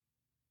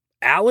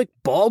Alec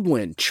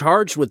Baldwin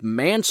charged with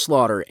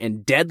manslaughter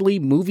and deadly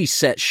movie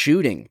set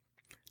shooting.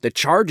 The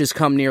charges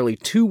come nearly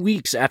 2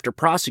 weeks after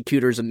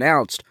prosecutors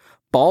announced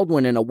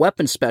Baldwin and a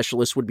weapons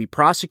specialist would be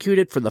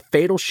prosecuted for the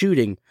fatal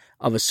shooting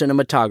of a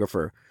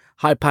cinematographer.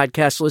 Hi,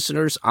 podcast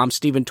listeners. I'm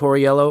Stephen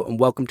Torriello, and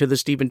welcome to the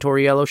Stephen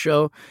Torriello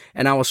Show.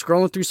 And I was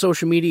scrolling through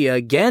social media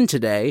again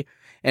today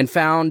and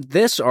found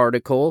this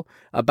article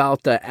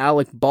about the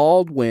Alec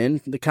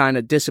Baldwin that kind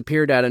of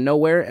disappeared out of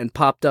nowhere and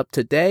popped up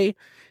today.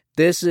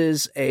 This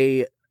is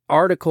a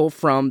article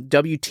from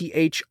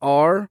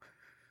WTHR.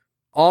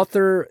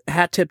 Author,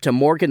 hat tip to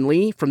Morgan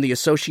Lee from the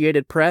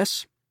Associated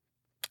Press.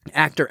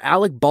 Actor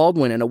Alec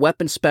Baldwin and a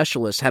weapons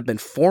specialist have been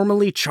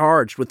formally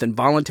charged with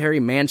involuntary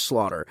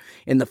manslaughter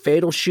in the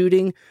fatal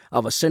shooting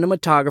of a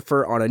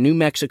cinematographer on a New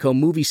Mexico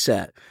movie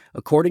set,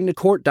 according to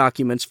court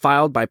documents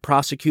filed by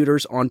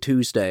prosecutors on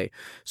Tuesday.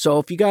 So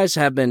if you guys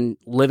have been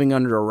living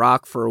under a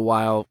rock for a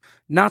while,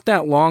 not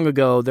that long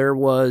ago, there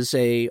was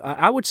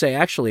I would say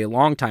actually a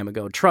long time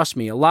ago, trust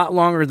me, a lot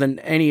longer than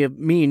any of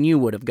me and you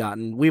would have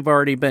gotten. We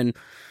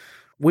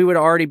would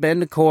have already been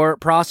to court,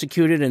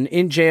 prosecuted, and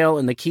in jail,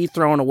 and the key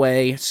thrown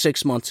away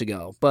 6 months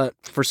ago. But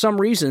for some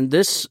reason,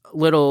 this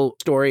little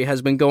story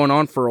has been going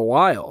on for a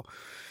while.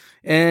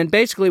 And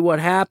basically what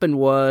happened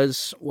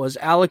was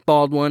Alec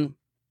Baldwin,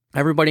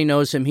 everybody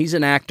knows him, he's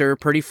an actor,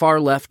 pretty far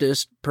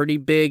leftist, pretty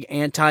big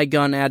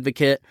anti-gun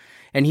advocate,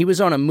 and he was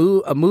on a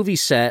movie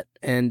set,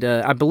 and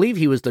I believe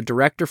he was the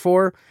director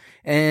for,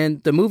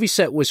 and the movie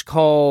set was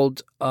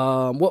called,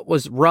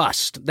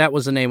 Rust? That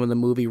was the name of the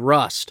movie,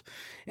 Rust.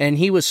 And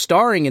he was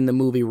starring in the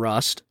movie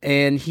Rust,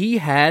 and he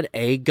had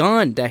a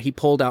gun that he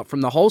pulled out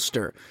from the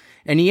holster.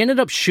 And he ended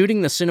up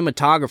shooting the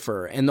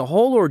cinematographer, and the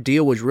whole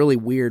ordeal was really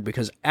weird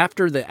because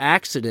after the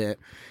accident,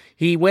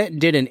 he went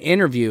and did an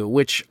interview,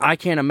 which I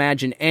can't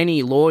imagine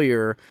any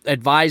lawyer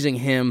advising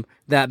him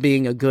that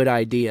being a good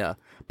idea.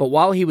 But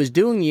while he was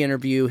doing the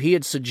interview, he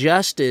had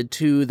suggested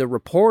to the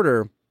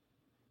reporter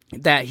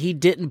that he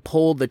didn't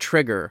pull the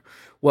trigger.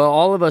 Well,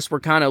 all of us were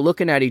kind of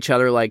looking at each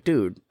other like,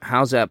 dude,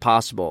 how's that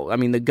possible? I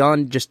mean, the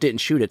gun just didn't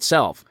shoot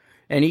itself.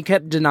 And he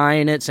kept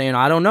denying it, saying,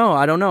 I don't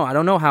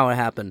know how it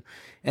happened.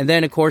 And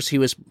then, of course, he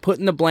was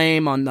putting the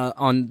blame on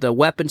the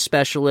weapons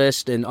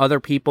specialist and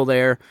other people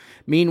there.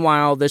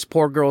 Meanwhile, this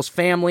poor girl's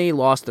family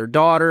lost their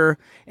daughter,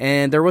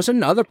 and there was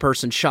another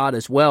person shot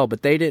as well,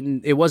 but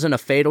it wasn't a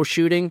fatal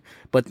shooting,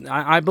 but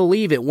I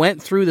believe it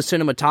went through the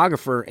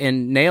cinematographer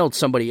and nailed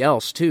somebody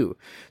else too.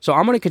 So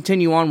I'm going to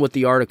continue on with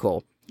the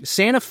article.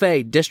 Santa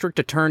Fe District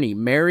Attorney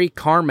Mary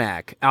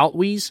Carmack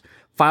Outwees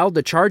filed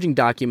the charging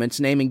documents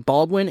naming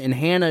Baldwin and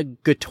Hannah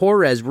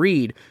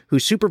Gutierrez-Reed, who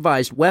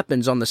supervised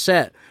weapons on the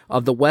set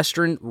of the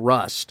Western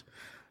Rust.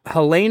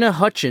 Helena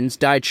Hutchins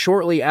died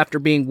shortly after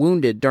being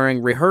wounded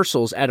during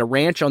rehearsals at a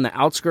ranch on the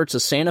outskirts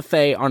of Santa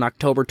Fe on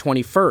October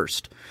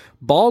 21st.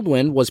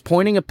 Baldwin was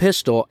pointing a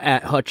pistol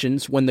at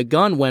Hutchins when the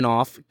gun went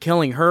off,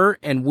 killing her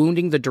and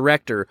wounding the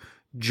director,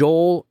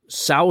 Joel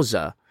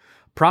Souza.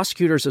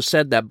 Prosecutors have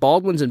said that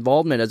Baldwin's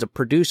involvement as a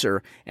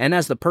producer and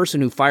as the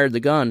person who fired the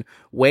gun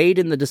weighed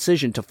in the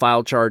decision to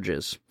file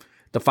charges.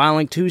 The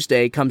filing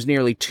Tuesday comes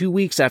nearly 2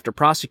 weeks after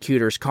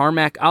prosecutors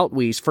Carmack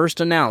Outwees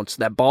first announced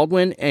that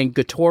Baldwin and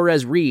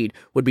Gutierrez-Reed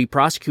would be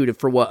prosecuted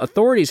for what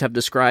authorities have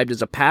described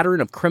as a pattern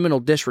of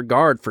criminal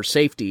disregard for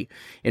safety.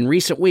 In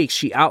recent weeks,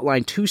 she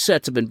outlined 2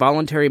 sets of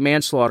involuntary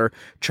manslaughter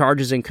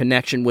charges in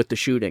connection with the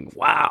shooting.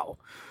 Wow.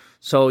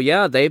 So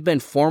yeah, they've been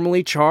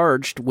formally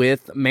charged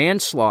with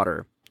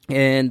manslaughter.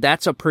 And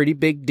that's a pretty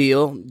big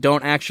deal.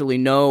 Don't actually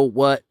know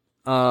what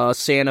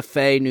Santa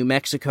Fe, New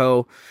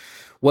Mexico,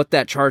 what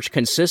that charge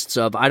consists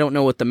of. I don't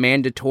know what the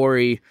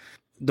mandatory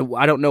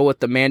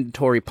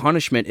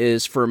punishment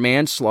is for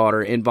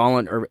manslaughter,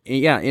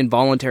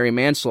 involuntary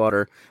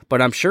manslaughter.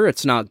 But I'm sure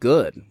it's not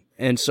good.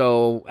 And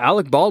so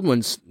Alec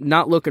Baldwin's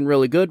not looking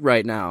really good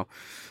right now.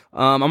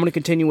 I'm going to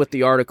continue with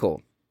the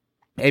article.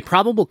 A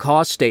probable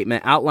cause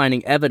statement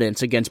outlining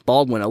evidence against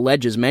Baldwin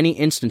alleges many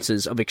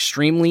instances of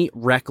extremely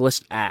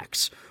reckless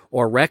acts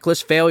or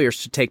reckless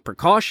failures to take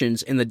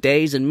precautions in the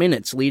days and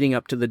minutes leading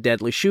up to the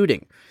deadly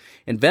shooting.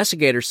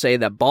 Investigators say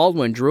that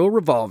Baldwin drew a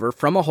revolver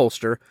from a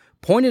holster,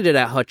 pointed it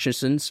at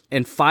Hutchinson,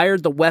 and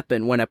fired the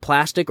weapon when a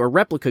plastic or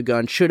replica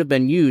gun should have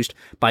been used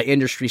by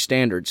industry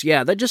standards.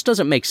 Yeah, that just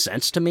doesn't make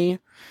sense to me.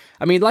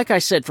 I mean, like I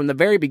said, from the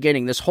very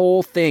beginning, this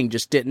whole thing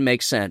just didn't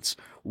make sense.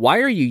 Why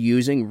are you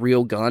using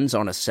real guns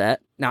on a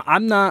set? Now,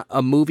 I'm not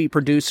a movie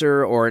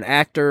producer or an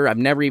actor. I've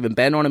never even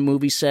been on a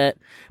movie set,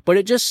 but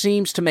it just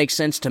seems to make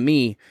sense to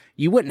me.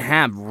 You wouldn't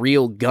have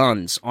real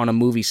guns on a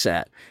movie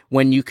set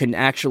when you can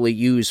actually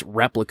use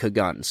replica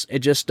guns. It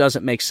just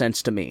doesn't make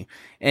sense to me.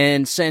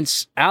 And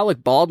since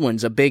Alec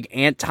Baldwin's a big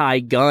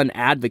anti-gun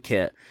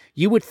advocate,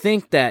 you would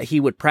think that he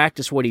would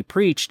practice what he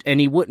preached and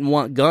he wouldn't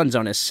want guns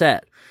on his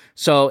set.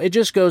 So it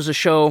just goes to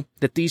show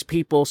that these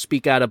people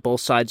speak out of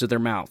both sides of their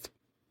mouth.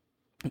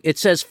 It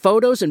says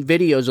photos and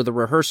videos of the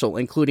rehearsal,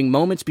 including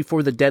moments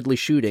before the deadly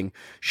shooting,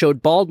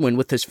 showed Baldwin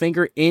with his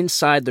finger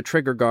inside the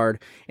trigger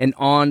guard and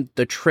on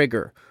the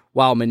trigger.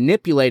 while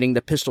manipulating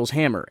the pistol's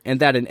hammer, and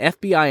that an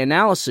FBI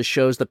analysis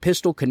shows the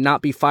pistol could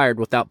not be fired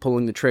without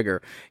pulling the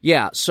trigger.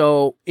 Yeah,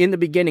 so in the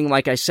beginning,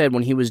 like I said,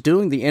 when he was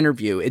doing the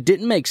interview, it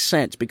didn't make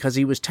sense because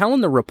he was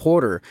telling the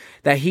reporter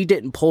that he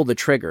didn't pull the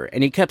trigger,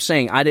 and he kept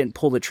saying, I didn't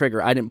pull the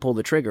trigger, I didn't pull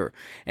the trigger.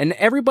 And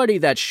everybody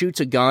that shoots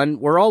a gun,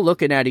 we're all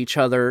looking at each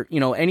other,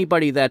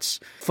 anybody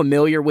that's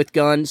familiar with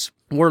guns,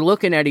 we're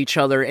looking at each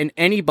other, and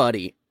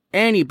anybody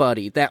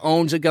that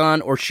owns a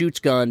gun or shoots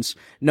guns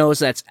knows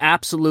that's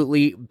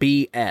absolutely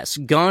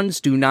BS.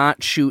 Guns do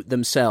not shoot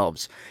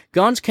themselves.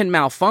 Guns can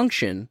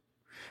malfunction,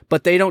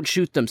 but they don't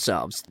shoot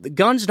themselves. The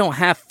guns don't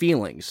have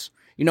feelings.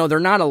 They're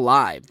not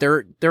alive.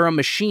 They're a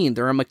machine.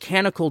 They're a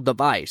mechanical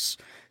device.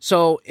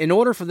 So in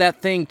order for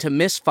that thing to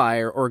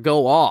misfire or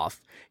go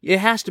off,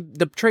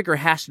 the trigger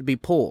has to be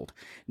pulled.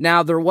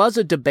 Now, there was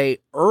a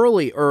debate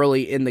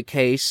early in the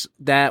case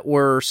that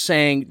were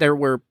saying, there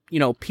were,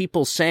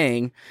 people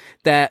saying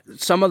that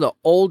some of the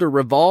older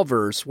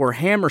revolvers were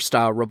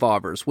hammer-style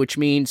revolvers, which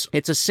means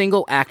it's a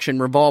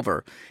single-action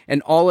revolver.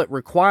 And all it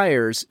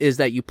requires is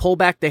that you pull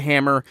back the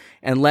hammer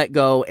and let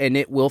go, and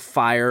it will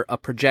fire a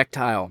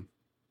projectile.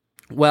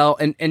 Well,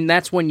 and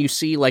that's when you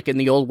see, like in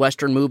the old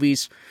Western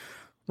movies,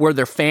 where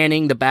they're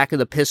fanning the back of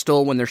the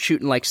pistol when they're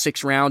shooting like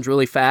 6 rounds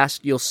really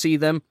fast. You'll see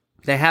them.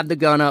 They have the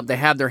gun up, they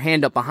have their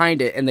hand up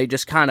behind it, and they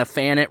just kind of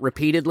fan it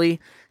repeatedly,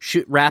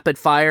 shoot rapid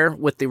fire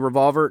with the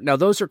revolver. Now,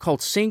 those are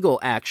called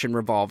single-action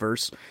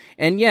revolvers.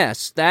 And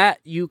yes, that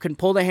you can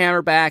pull the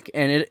hammer back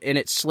and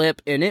it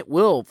slip, and it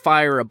will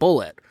fire a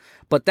bullet.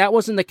 But that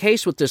wasn't the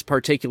case with this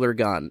particular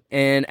gun.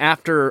 And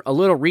after a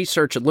little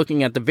research and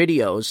looking at the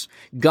videos,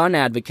 gun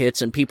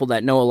advocates and people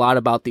that know a lot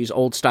about these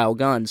old-style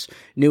guns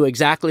knew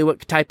exactly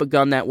what type of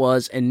gun that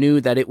was and knew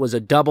that it was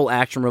a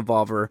double-action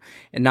revolver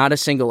and not a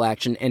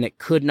single-action, and it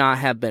could not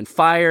have been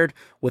fired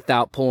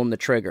without pulling the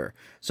trigger.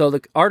 So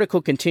the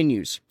article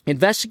continues.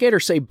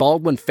 Investigators say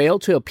Baldwin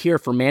failed to appear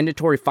for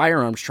mandatory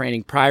firearms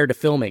training prior to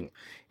filming,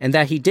 and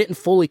that he didn't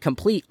fully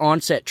complete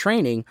on-set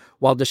training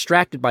while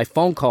distracted by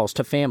phone calls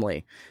to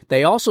family.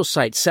 They also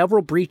cite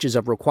several breaches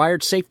of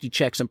required safety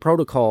checks and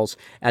protocols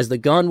as the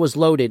gun was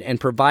loaded and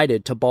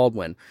provided to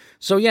Baldwin.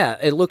 So yeah,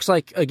 it looks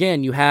like,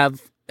 again, you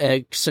have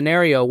a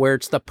scenario where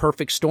it's the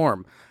perfect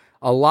storm.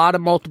 A lot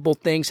of multiple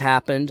things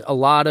happened, a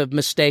lot of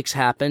mistakes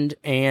happened,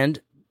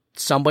 and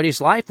somebody's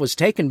life was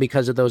taken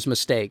because of those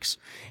mistakes.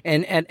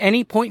 And at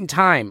any point in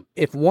time,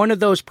 if one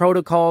of those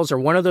protocols or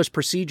one of those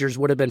procedures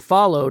would have been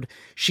followed,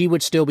 she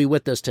would still be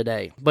with us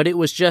today. But it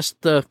was just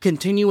the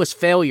continuous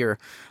failure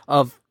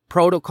of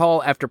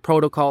protocol after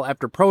protocol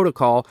after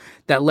protocol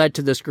that led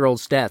to this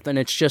girl's death. And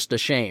it's just a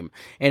shame.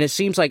 And it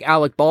seems like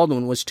Alec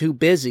Baldwin was too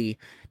busy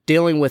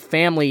dealing with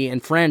family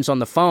and friends on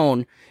the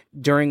phone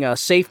during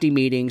safety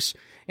meetings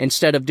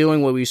instead of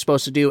doing what he was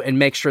supposed to do and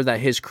make sure that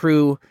his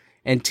crew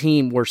and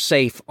team were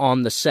safe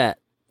on the set.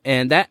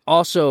 And that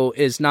also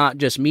is not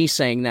just me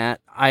saying that.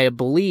 I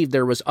believe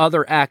there was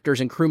other actors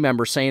and crew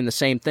members saying the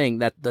same thing,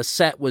 that the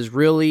set was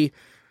really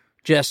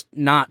just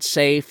not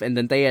safe and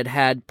that they had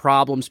had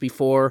problems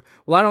before.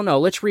 Well, I don't know.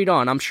 Let's read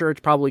on. I'm sure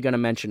it's probably going to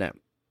mention it.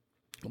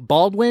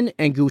 Baldwin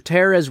and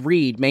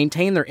Gutierrez-Reed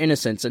maintain their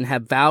innocence and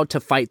have vowed to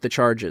fight the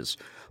charges.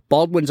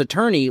 Baldwin's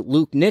attorney,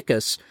 Luke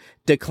Nickus,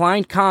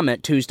 declined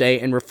comment Tuesday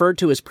and referred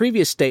to his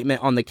previous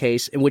statement on the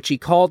case in which he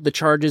called the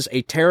charges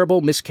a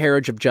terrible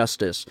miscarriage of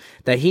justice,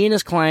 that he and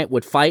his client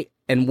would fight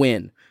and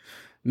win.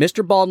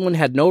 Mr. Baldwin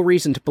had no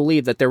reason to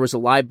believe that there was a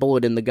live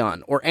bullet in the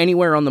gun or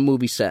anywhere on the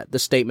movie set, the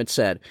statement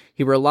said.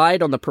 He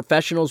relied on the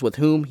professionals with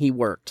whom he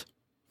worked.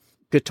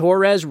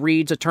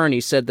 Gutierrez-Reed's attorney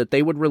said that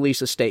they would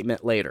release a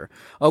statement later.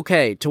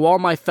 Okay, to all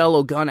my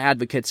fellow gun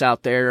advocates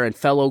out there and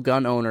fellow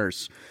gun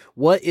owners,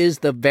 what is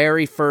the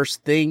very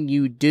first thing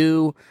you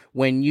do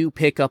when you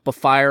pick up a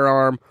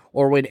firearm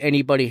or when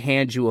anybody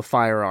hands you a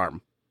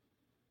firearm?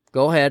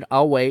 Go ahead,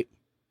 I'll wait.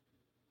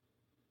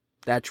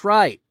 That's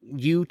right.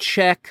 You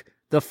check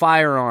the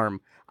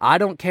firearm. I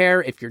don't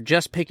care if you're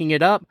just picking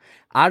it up.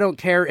 I don't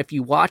care if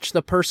you watch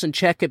the person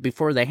check it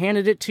before they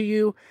handed it to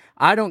you.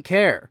 I don't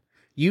care.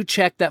 You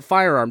check that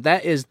firearm.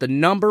 That is the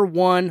number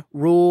one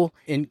rule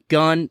in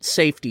gun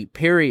safety,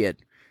 period.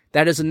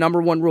 That is the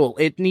number one rule.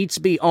 It needs to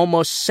be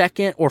almost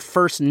second or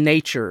first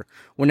nature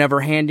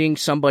whenever handing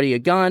somebody a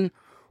gun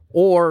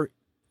or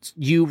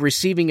you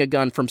receiving a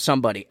gun from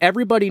somebody.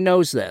 Everybody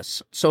knows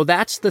this. So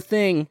that's the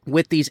thing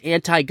with these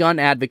anti-gun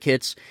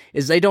advocates,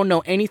 is they don't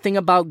know anything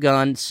about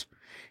guns,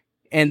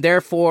 and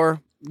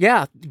therefore,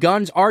 yeah,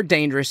 guns are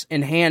dangerous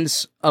in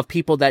hands of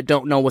people that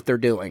don't know what they're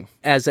doing,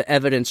 as the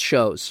evidence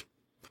shows.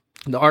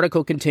 The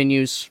article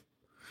continues.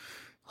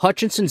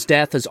 Hutchinson's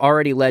death has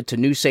already led to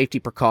new safety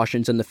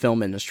precautions in the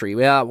film industry.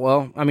 Yeah,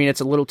 well, I mean,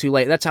 it's a little too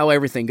late. That's how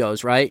everything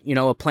goes, right? You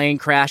know, a plane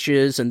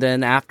crashes, and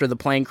then after the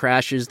plane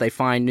crashes, they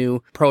find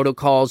new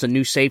protocols and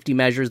new safety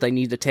measures they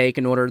need to take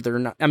in order they're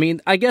not... I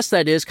mean, I guess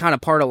that is kind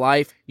of part of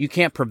life. You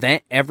can't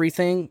prevent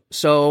everything.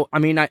 So, I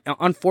mean,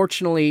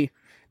 unfortunately,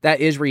 that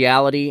is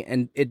reality,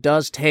 and it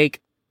does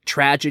take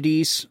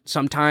tragedies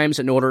sometimes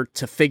in order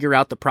to figure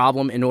out the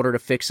problem, in order to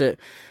fix it.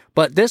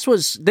 But this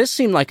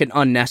seemed like an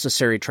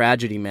unnecessary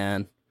tragedy,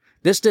 man.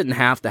 This didn't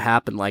have to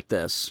happen like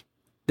this.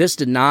 This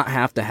did not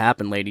have to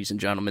happen, ladies and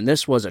gentlemen.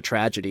 This was a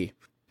tragedy.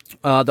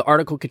 The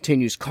article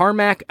continues.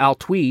 Carmack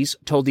Altuiz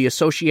told the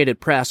Associated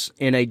Press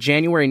in a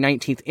January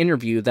 19th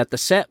interview that the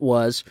set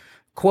was,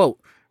 quote,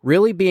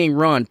 really being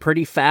run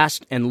pretty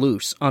fast and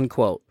loose,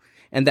 unquote,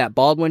 and that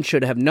Baldwin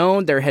should have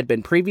known there had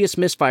been previous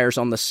misfires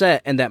on the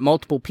set and that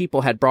multiple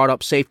people had brought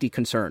up safety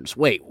concerns.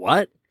 Wait,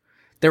 what?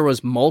 There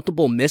was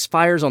multiple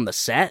misfires on the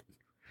set?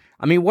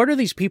 I mean, what are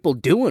these people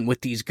doing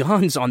with these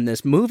guns on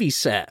this movie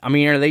set? I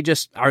mean, are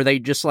they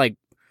just like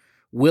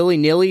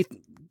willy-nilly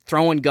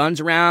throwing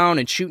guns around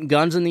and shooting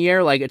guns in the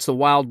air like it's the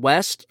Wild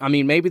West? I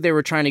mean, maybe they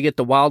were trying to get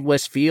the Wild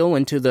West feel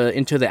into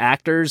the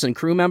actors and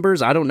crew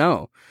members. I don't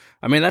know.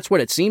 I mean, that's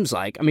what it seems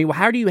like. I mean,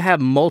 how do you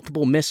have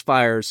multiple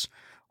misfires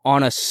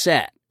on a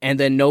set and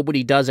then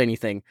nobody does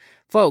anything?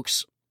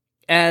 Folks,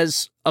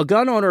 as a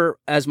gun owner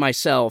as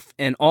myself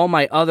and all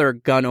my other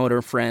gun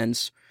owner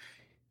friends,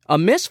 a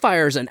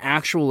misfire is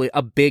actually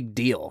a big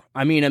deal.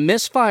 I mean, a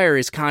misfire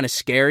is kind of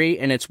scary,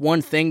 and it's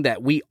one thing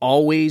that we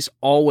always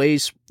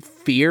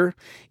fear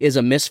is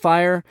a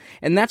misfire,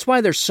 and that's why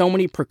there's so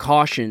many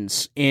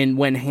precautions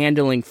when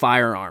handling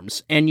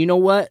firearms. And you know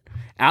what?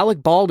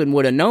 Alec Baldwin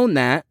would have known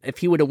that if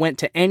he would have went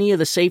to any of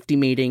the safety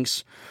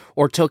meetings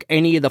or took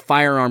any of the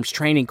firearms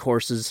training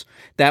courses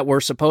that were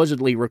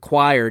supposedly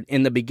required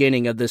in the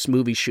beginning of this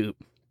movie shoot.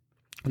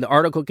 The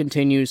article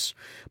continues,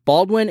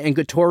 Baldwin and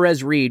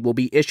Gutierrez-Reed will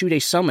be issued a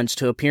summons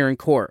to appear in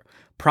court.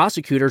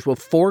 Prosecutors will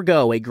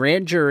forego a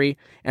grand jury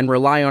and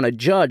rely on a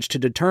judge to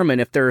determine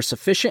if there is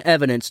sufficient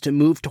evidence to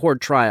move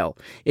toward trial.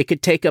 It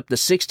could take up to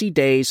 60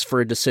 days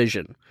for a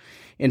decision.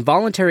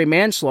 Involuntary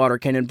manslaughter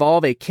can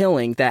involve a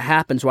killing that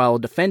happens while a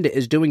defendant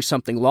is doing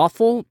something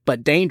lawful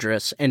but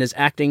dangerous and is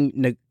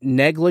acting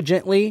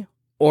negligently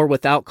or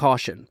without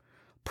caution.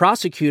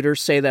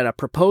 Prosecutors say that a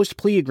proposed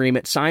plea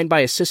agreement signed by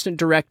Assistant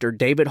Director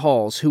David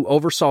Halls, who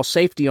oversaw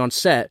safety on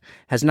set,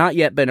 has not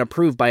yet been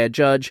approved by a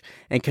judge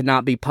and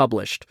cannot be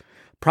published.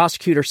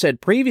 Prosecutor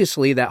said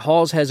previously that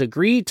Halls has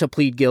agreed to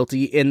plead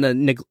guilty in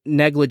the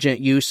negligent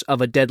use of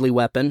a deadly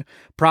weapon.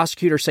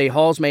 Prosecutors say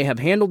Halls may have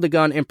handled the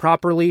gun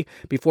improperly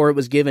before it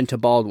was given to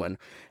Baldwin.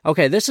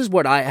 Okay, this is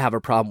what I have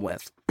a problem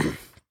with.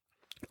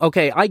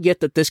 Okay, I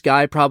get that this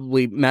guy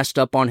probably messed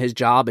up on his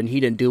job and he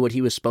didn't do what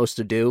he was supposed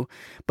to do,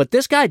 but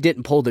this guy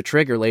didn't pull the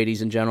trigger,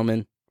 ladies and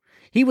gentlemen.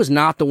 He was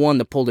not the one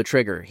to pull the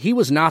trigger. He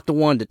was not the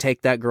one to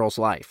take that girl's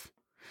life.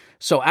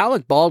 So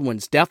Alec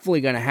Baldwin's definitely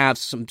going to have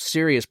some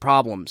serious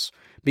problems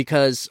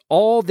because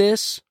all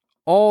this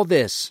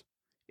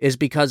is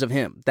because of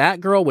him. That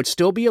girl would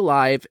still be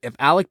alive if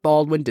Alec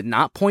Baldwin did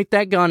not point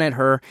that gun at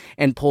her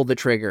and pull the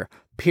trigger.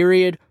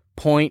 Period.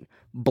 Point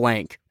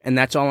blank. And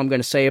that's all I'm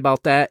going to say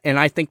about that. And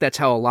I think that's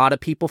how a lot of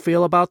people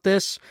feel about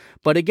this.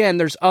 But again,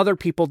 there's other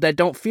people that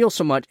don't feel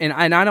so much. And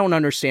I don't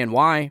understand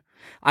why.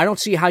 I don't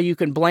see how you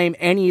can blame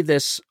any of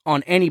this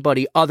on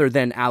anybody other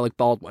than Alec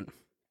Baldwin.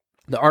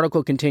 The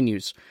article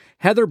continues.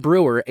 Heather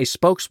Brewer, a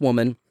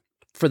spokeswoman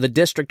for the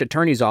district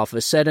attorney's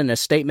office, said in a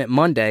statement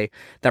Monday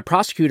that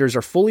prosecutors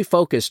are fully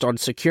focused on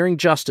securing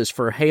justice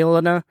for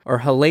Helena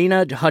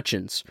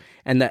Hutchins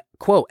and that,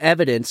 quote,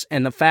 evidence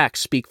and the facts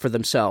speak for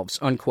themselves,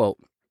 unquote.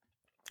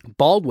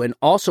 Baldwin,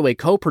 also a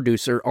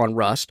co-producer on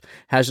Rust,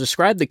 has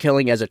described the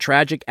killing as a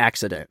tragic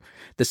accident.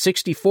 The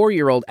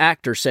 64-year-old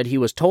actor said he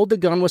was told the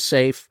gun was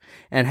safe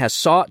and has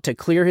sought to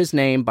clear his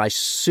name by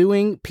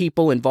suing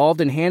people involved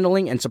in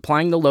handling and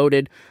supplying the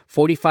loaded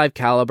 .45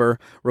 caliber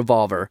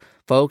revolver.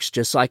 Folks,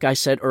 just like I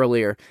said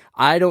earlier,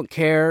 I don't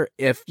care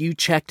if you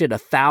checked it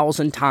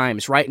 1,000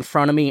 times right in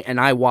front of me and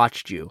I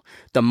watched you.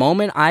 The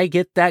moment I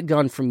get that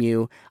gun from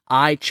you,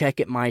 I check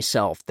it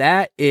myself.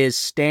 That is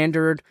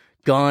standard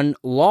gun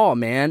law,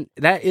 man.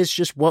 That is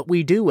just what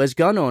we do as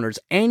gun owners.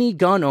 Any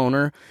gun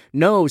owner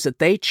knows that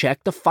they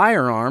check the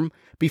firearm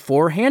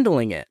before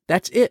handling it.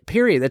 That's it,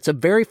 period. That's the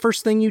very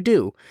first thing you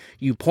do.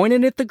 You point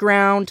it at the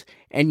ground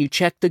and you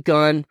check the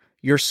gun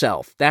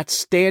yourself. That's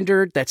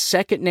standard. That's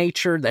second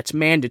nature. That's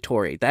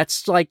mandatory.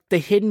 That's like the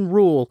hidden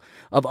rule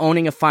of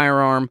owning a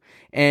firearm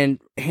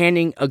and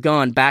handing a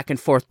gun back and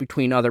forth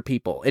between other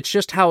people. It's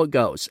just how it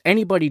goes.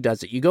 Anybody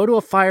does it. You go to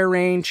a fire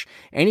range,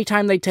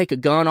 anytime they take a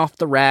gun off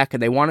the rack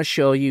and they want to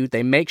show you,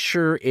 they make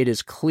sure it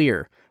is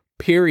clear.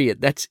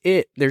 Period. That's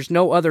it. There's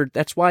no other.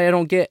 That's why I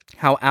don't get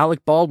how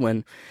Alec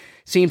Baldwin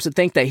seems to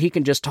think that he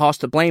can just toss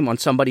the blame on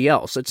somebody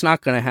else. It's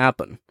not going to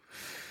happen.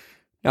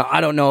 Now,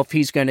 I don't know if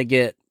he's going to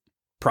get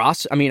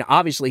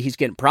obviously he's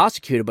getting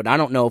prosecuted, but I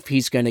don't know if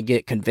he's going to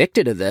get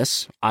convicted of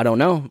this. I don't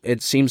know.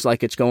 It seems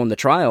like it's going to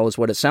trial is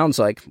what it sounds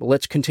like. But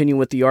let's continue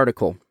with the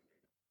article.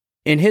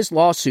 In his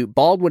lawsuit,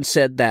 Baldwin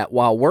said that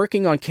while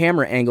working on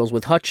camera angles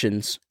with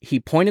Hutchins, he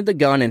pointed the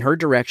gun in her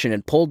direction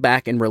and pulled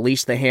back and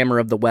released the hammer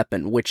of the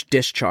weapon, which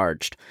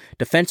discharged.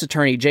 Defense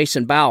attorney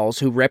Jason Bowles,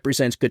 who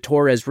represents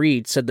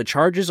Gutierrez-Reed, said the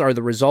charges are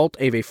the result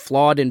of a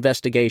flawed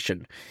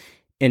investigation,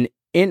 an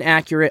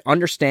inaccurate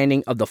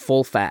understanding of the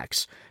full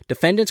facts.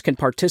 Defendants can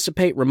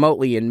participate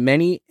remotely in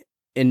many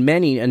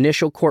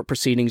initial court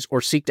proceedings or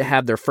seek to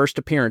have their first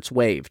appearance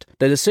waived.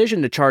 The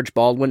decision to charge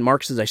Baldwin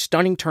marks as a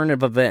stunning turn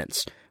of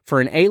events. For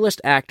an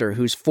A-list actor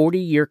whose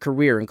 40-year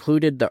career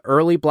included the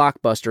early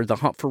blockbuster The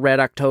Hunt for Red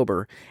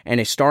October and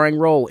a starring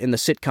role in the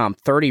sitcom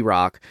 30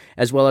 Rock,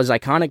 as well as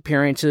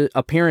iconic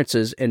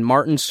appearances in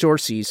Martin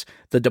Scorsese's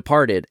The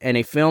Departed and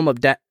a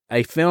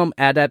film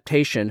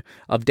adaptation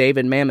of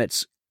David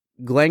Mamet's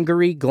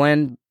Glengarry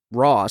Glen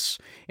Ross,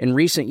 in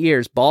recent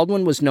years,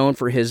 Baldwin was known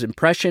for his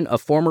impression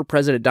of former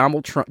President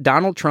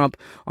Donald Trump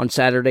on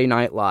Saturday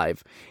Night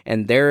Live.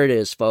 And there it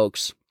is,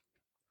 folks.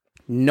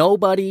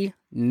 Nobody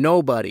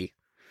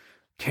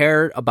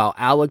cared about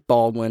Alec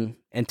Baldwin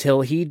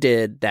until he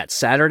did that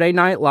Saturday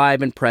Night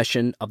Live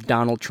impression of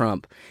Donald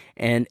Trump.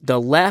 And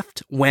the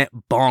left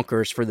went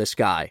bonkers for this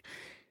guy.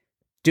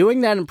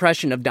 Doing that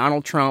impression of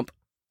Donald Trump,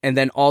 and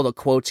then all the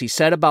quotes he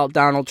said about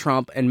Donald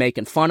Trump and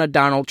making fun of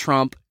Donald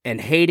Trump and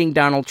hating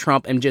Donald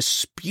Trump and just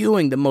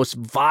spewing the most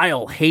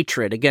vile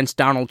hatred against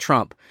Donald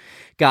Trump,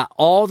 got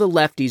all the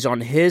lefties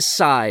on his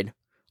side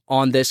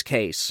on this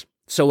case.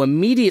 So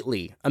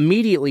immediately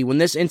when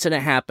this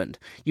incident happened,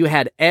 you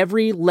had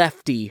every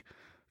lefty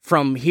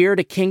from here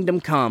to Kingdom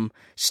Come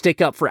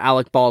stick up for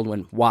Alec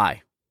Baldwin.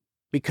 Why?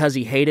 Because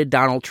he hated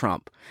Donald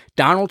Trump.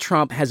 Donald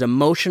Trump has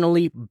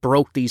emotionally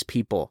broke these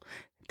people.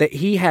 That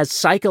he has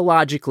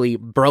psychologically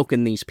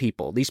broken these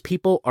people. These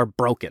people are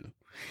broken.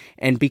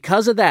 And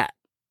because of that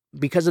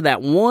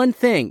one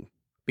thing,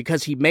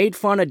 because he made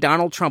fun of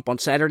Donald Trump on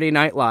Saturday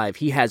Night Live,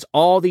 he has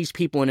all these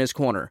people in his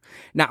corner.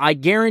 Now, I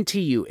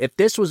guarantee you, if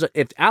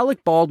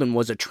Alec Baldwin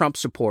was a Trump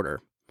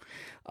supporter,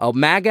 a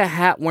MAGA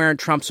hat-wearing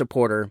Trump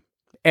supporter,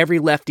 every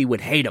lefty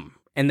would hate him,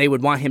 and they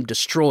would want him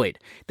destroyed.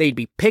 They'd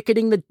be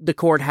picketing the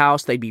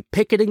courthouse, they'd be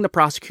picketing the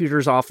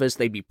prosecutor's office,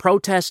 they'd be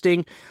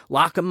protesting,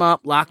 lock him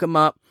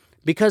up,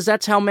 because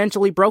that's how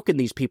mentally broken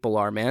these people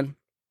are, man.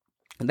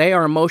 They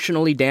are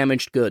emotionally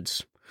damaged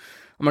goods.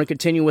 I'm going to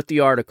continue with the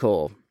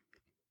article.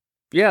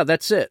 Yeah,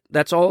 that's it.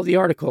 That's all of the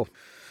article.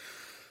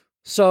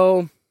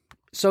 So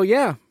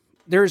yeah,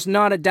 there's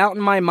not a doubt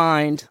in my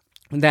mind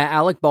that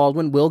Alec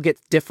Baldwin will get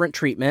different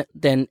treatment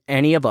than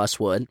any of us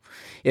would.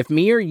 If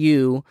me or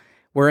you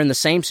were in the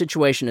same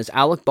situation as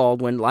Alec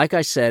Baldwin, like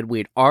I said,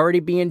 we'd already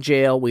be in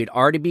jail, we'd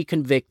already be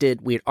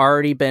convicted, we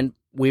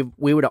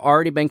would have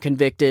already been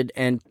convicted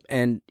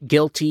and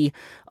guilty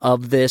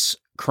of this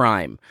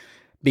crime.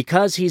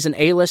 Because he's an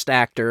A-list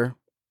actor,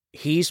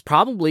 he's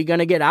probably going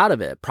to get out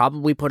of it,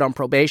 probably put on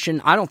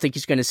probation. I don't think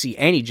he's going to see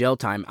any jail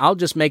time. I'll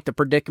just make the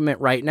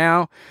predicament right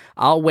now.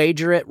 I'll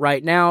wager it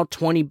right now,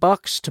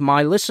 $20 to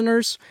my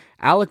listeners.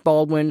 Alec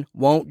Baldwin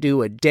won't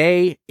do a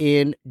day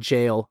in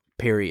jail,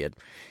 period.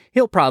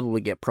 He'll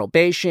probably get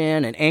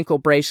probation, an ankle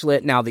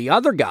bracelet. Now, the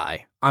other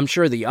guy, I'm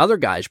sure the other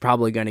guy's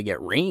probably going to get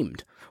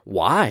reamed.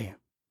 Why?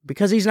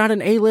 Because he's not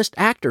an A-list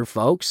actor,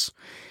 folks.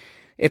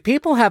 If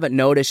people haven't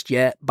noticed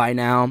yet by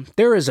now,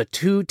 there is a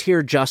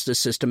two-tier justice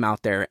system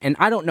out there, and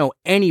I don't know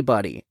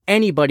anybody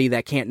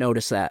that can't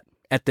notice that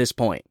at this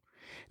point.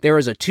 There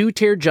is a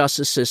two-tier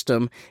justice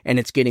system, and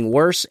it's getting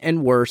worse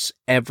and worse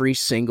every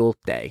single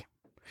day.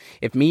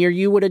 If me or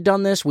you would have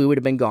done this, we would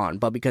have been gone.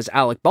 But because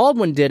Alec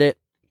Baldwin did it,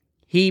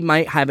 he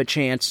might have a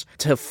chance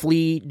to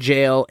flee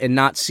jail and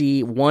not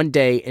see one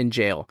day in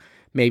jail.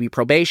 Maybe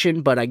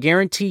probation, but I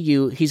guarantee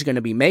you he's going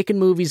to be making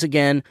movies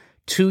again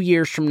 2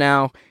 years from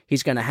now.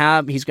 He's going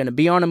to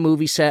be on a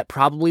movie set,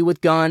 probably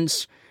with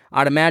guns.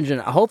 I'd imagine,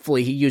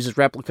 hopefully he uses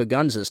replica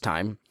guns this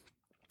time.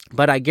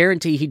 But I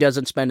guarantee he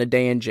doesn't spend a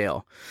day in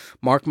jail.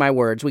 Mark my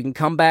words. We can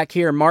come back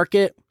here and mark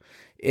it.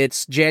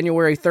 It's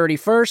January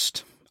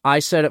 31st. I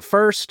said it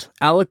first.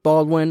 Alec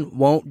Baldwin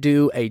won't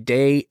do a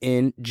day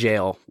in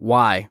jail.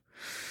 Why?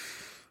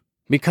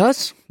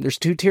 Because there's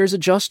two tiers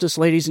of justice,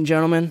 ladies and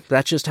gentlemen.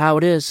 That's just how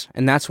it is.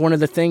 And that's one of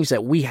the things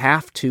that we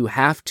have to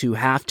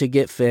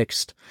get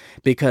fixed.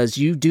 Because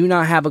you do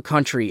not have a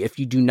country if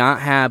you do not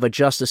have a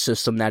justice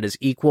system that is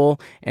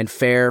equal and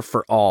fair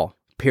for all.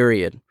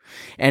 Period.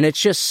 And it's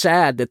just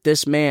sad that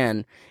this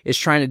man is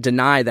trying to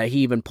deny that he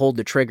even pulled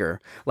the trigger.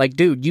 Like,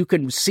 dude, you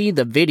can see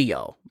the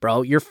video,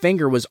 bro. Your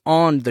finger was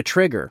on the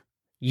trigger.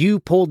 You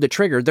pulled the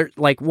trigger.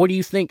 Like, what do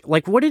you think?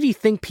 Like, what did he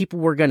think people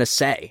were going to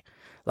say?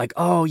 Like,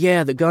 oh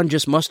yeah, the gun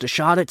just must have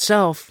shot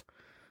itself.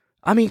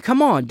 I mean,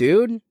 come on,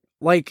 dude.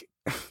 Like,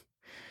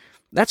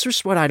 that's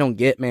just what I don't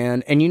get,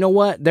 man. And you know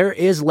what? There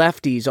is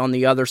lefties on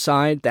the other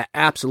side that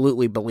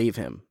absolutely believe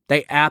him.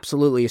 They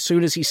absolutely, as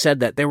soon as he said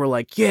that, they were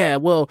like, yeah,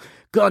 well,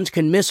 guns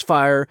can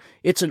misfire.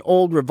 It's an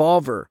old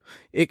revolver.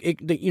 It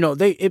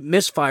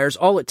misfires.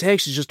 All it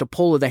takes is just a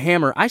pull of the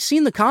hammer. I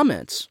seen the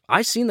comments.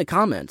 I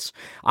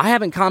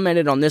haven't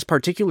commented on this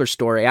particular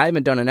story. I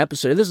haven't done an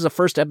episode. This is the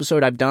first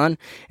episode I've done,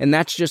 and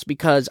that's just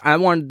because I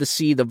wanted to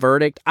see the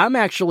verdict. I'm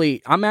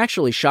actually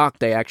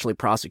shocked they actually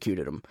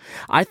prosecuted him.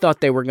 I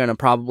thought they were going to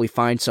probably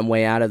find some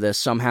way out of this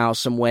somehow,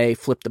 some way,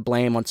 flip the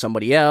blame on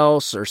somebody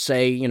else, or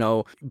say,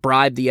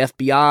 bribe the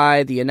FBI,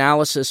 the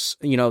analysis,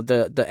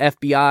 the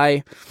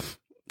FBI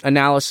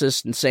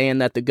analysis and saying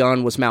that the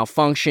gun was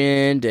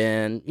malfunctioned,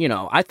 and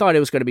I thought it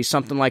was going to be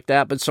something like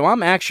that. But so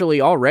I'm actually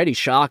already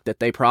shocked that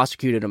they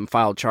prosecuted him and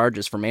filed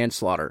charges for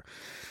manslaughter.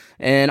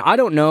 And I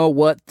don't know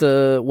what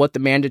the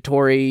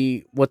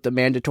mandatory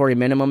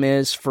minimum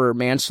is for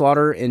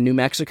manslaughter in New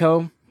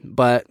Mexico,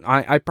 but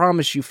I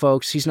promise you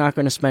folks, he's not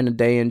going to spend a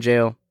day in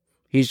jail.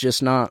 He's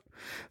just not.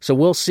 So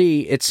we'll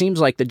see. It seems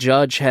like the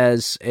judge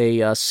has a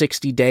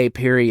 60-day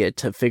period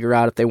to figure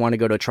out if they want to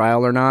go to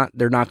trial or not.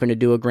 They're not going to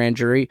do a grand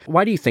jury.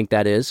 Why do you think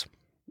that is?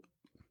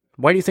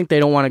 Why do you think they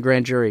don't want a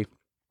grand jury?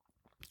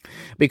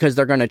 Because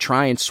they're going to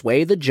try and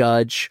sway the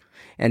judge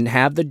and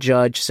have the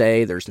judge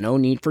say there's no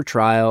need for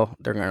trial.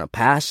 They're going to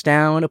pass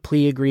down a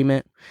plea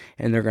agreement,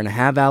 and they're going to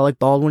have Alec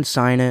Baldwin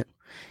sign it,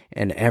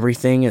 and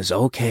everything is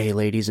okay,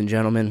 ladies and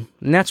gentlemen.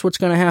 And that's what's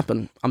going to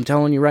happen. I'm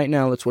telling you right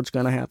now, that's what's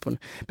going to happen.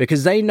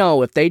 Because they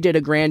know if they did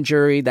a grand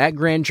jury, that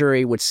grand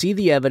jury would see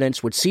the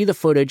evidence, would see the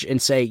footage,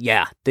 and say,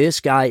 yeah, this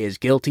guy is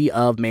guilty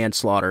of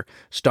manslaughter.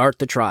 Start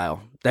the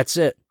trial. That's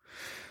it.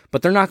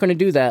 But they're not going to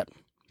do that.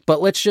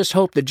 But let's just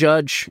hope the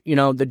judge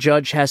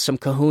has some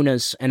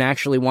kahunas and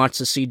actually wants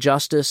to see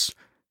justice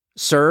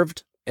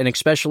served, and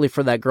especially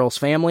for that girl's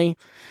family,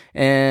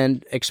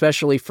 and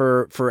especially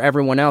for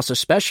everyone else,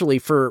 especially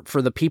for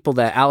the people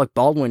that Alec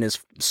Baldwin is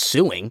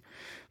suing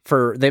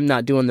for them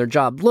not doing their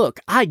job.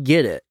 Look, I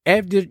get it.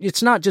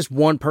 It's not just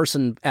one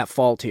person at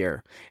fault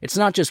here. It's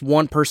not just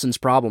one person's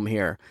problem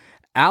here.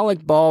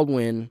 Alec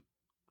Baldwin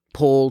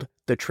pulled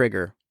the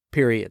trigger,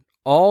 period.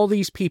 All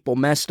these people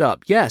messed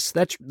up. Yes,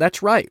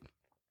 that's right.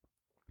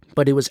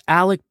 But it was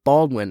Alec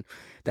Baldwin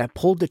that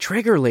pulled the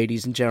trigger,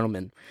 ladies and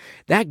gentlemen.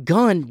 That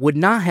gun would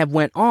not have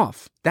went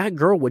off. That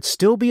girl would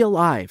still be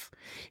alive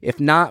if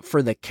not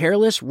for the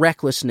careless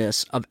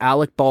recklessness of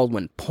Alec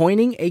Baldwin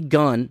pointing a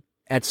gun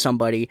at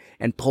somebody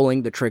and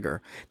pulling the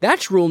trigger.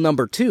 That's rule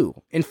number 2.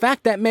 In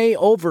fact,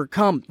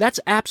 that's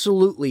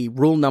absolutely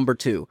rule number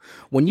 2.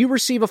 When you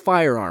receive a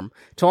firearm,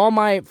 to all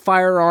my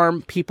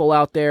firearm people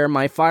out there,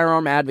 my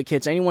firearm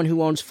advocates, anyone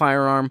who owns a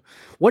firearm,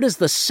 what is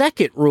the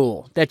second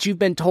rule that you've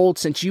been told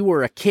since you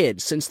were a kid,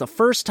 since the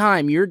first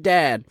time your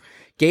dad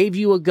gave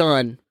you a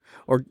gun,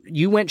 or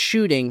you went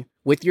shooting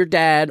with your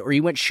dad, or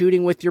you went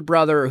shooting with your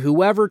brother, or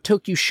whoever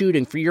took you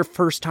shooting for your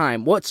first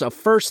time? What's the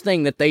first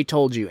thing that they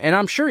told you? And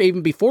I'm sure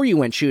even before you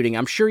went shooting,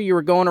 I'm sure you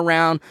were going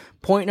around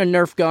pointing a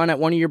Nerf gun at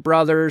one of your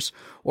brothers,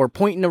 or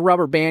pointing a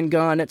rubber band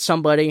gun at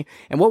somebody.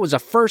 And what was the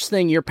first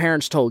thing your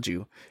parents told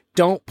you?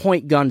 Don't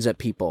point guns at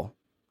people.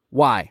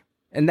 Why?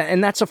 And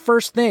that's the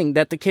first thing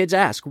that the kids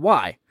ask.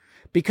 Why?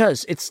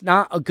 Because it's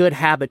not a good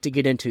habit to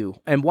get into.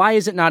 And why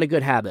is it not a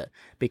good habit?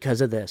 Because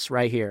of this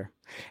right here.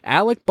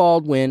 Alec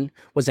Baldwin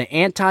was an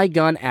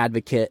anti-gun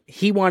advocate.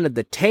 He wanted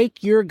to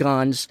take your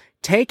guns,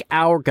 take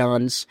our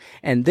guns,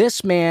 and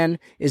this man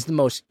is the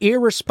most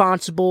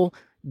irresponsible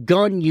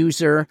gun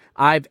user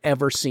I've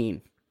ever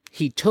seen.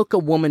 He took a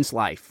woman's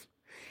life.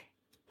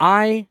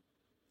 I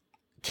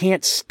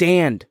can't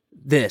stand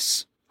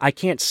this. I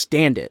can't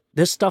stand it.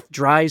 This stuff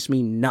drives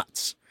me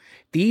nuts.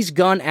 These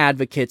gun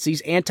advocates,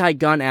 these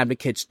anti-gun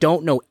advocates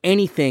don't know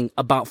anything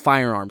about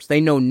firearms. They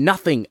know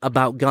nothing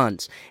about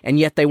guns, and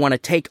yet they want to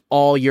take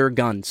all your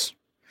guns.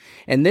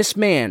 And this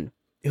man,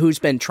 who's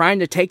been trying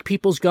to take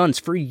people's guns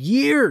for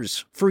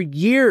years,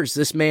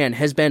 this man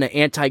has been an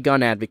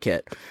anti-gun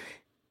advocate.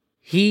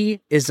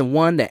 He is the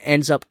one that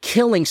ends up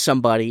killing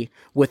somebody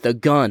with a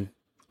gun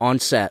on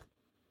set.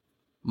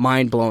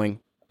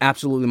 Mind-blowing.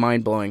 Absolutely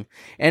mind-blowing.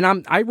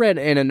 And I read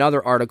in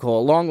another article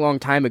a long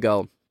time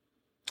ago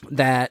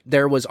that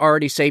there was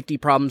already safety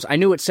problems. I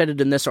knew it said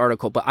it in this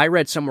article, but I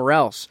read somewhere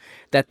else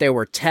that they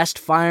were test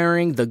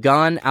firing the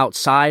gun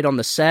outside on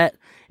the set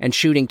and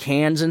shooting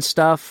cans and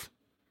stuff.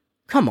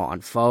 Come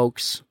on,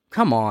 folks.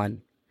 Come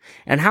on.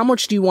 And how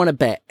much do you want to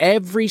bet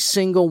every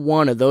single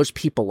one of those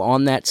people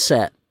on that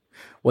set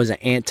was an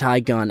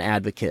anti-gun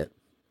advocate,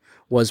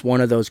 was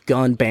one of those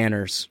gun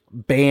banners,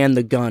 ban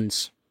the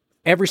guns?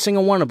 Every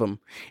single one of them.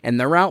 And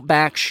they're out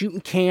back shooting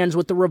cans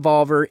with the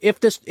revolver. If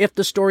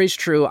the story's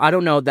true, I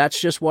don't know.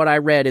 That's just what I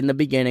read in the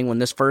beginning when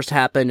this first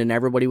happened and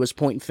everybody was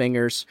pointing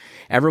fingers.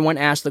 Everyone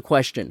asked the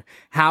question,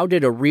 how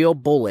did a real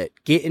bullet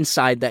get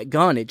inside that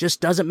gun? It just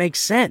doesn't make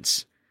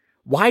sense.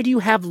 Why do you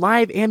have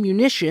live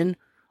ammunition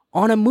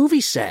on a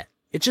movie set?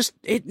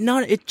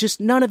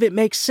 None of it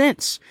makes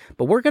sense.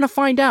 But we're going to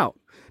find out,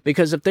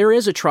 because if there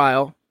is a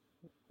trial,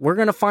 we're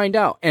going to find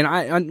out.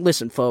 And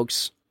listen,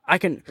 folks,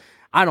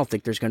 I don't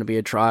think there's going to be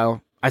a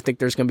trial. I think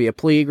there's going to be a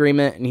plea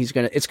agreement, and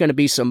it's going to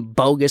be some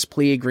bogus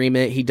plea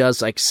agreement. He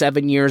does like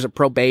 7 years of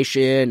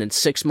probation and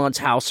 6 months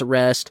house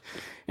arrest,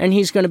 and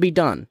he's going to be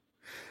done.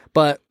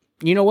 But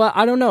you know what?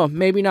 I don't know.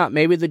 Maybe not.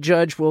 Maybe the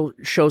judge will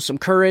show some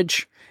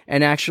courage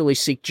and actually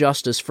seek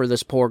justice for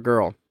this poor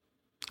girl.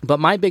 But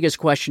my biggest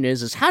question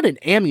is how did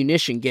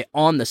ammunition get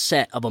on the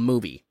set of a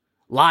movie?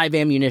 Live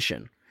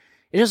ammunition.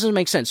 It doesn't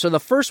make sense. So the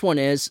first one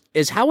is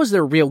how is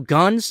there real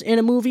guns in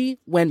a movie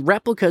when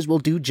replicas will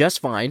do just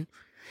fine?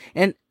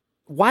 And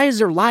why is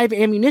there live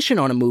ammunition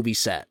on a movie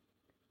set?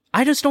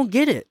 I just don't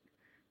get it.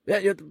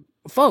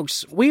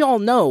 Folks, we all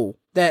know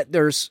that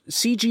there's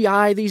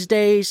CGI these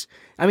days.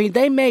 I mean,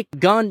 they make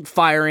gun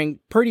firing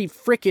pretty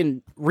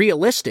freaking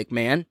realistic,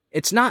 man.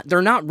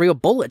 They're not real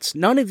bullets.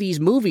 None of these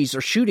movies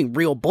are shooting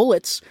real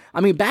bullets.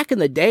 I mean, back in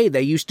the day,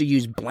 they used to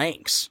use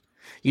blanks,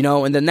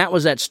 and then that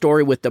was that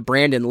story with the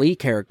Brandon Lee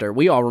character.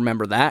 We all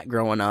remember that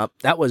growing up.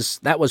 That was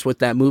with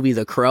that movie,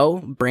 The Crow.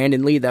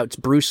 Brandon Lee, that's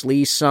Bruce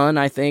Lee's son,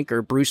 I think,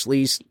 or Bruce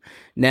Lee's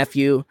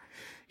nephew.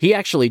 He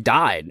actually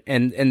died,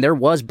 and there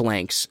was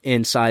blanks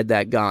inside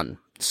that gun.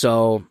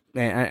 So,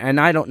 and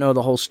I don't know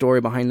the whole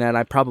story behind that.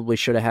 I probably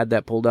should have had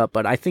that pulled up,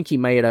 but I think he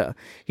might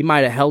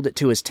have held it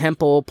to his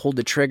temple, pulled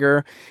the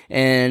trigger,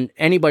 and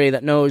anybody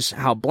that knows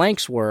how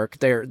blanks work,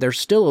 there's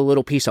still a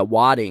little piece of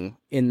wadding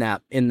in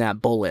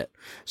that bullet.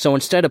 So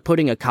instead of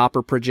putting a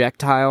copper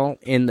projectile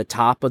in the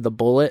top of the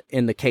bullet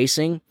in the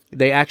casing,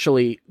 I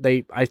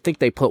think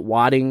they put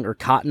wadding or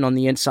cotton on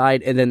the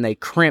inside, and then they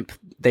crimp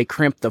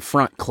the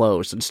front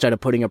closed. Instead of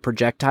putting a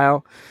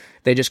projectile,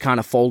 they just kind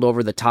of fold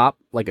over the top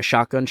like a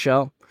shotgun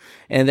shell.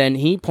 And then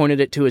he pointed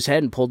it to his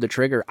head and pulled the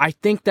trigger. I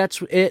think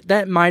that's it.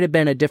 That might have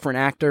been a different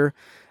actor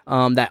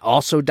that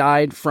also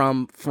died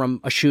from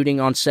a shooting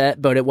on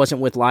set, but it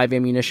wasn't with live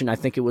ammunition. I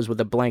think it was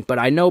with a blank. But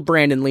I know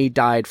Brandon Lee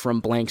died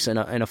from blanks in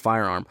a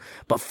firearm.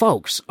 But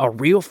folks, a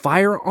real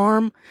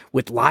firearm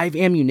with live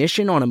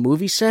ammunition on a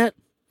movie set?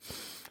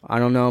 I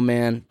don't know,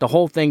 man. The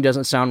whole thing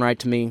doesn't sound right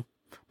to me.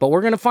 But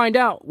we're going to find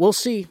out. We'll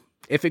see.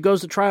 If it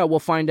goes to trial, we'll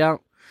find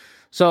out.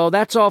 So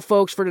that's all,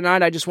 folks, for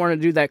tonight. I just wanted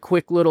to do that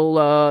quick little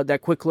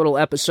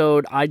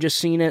episode. I just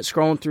seen it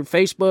scrolling through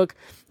Facebook.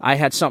 I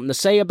had something to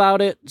say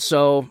about it,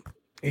 so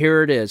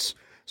here it is.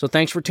 So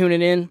thanks for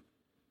tuning in,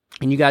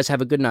 and you guys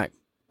have a good night.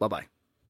 Bye-bye.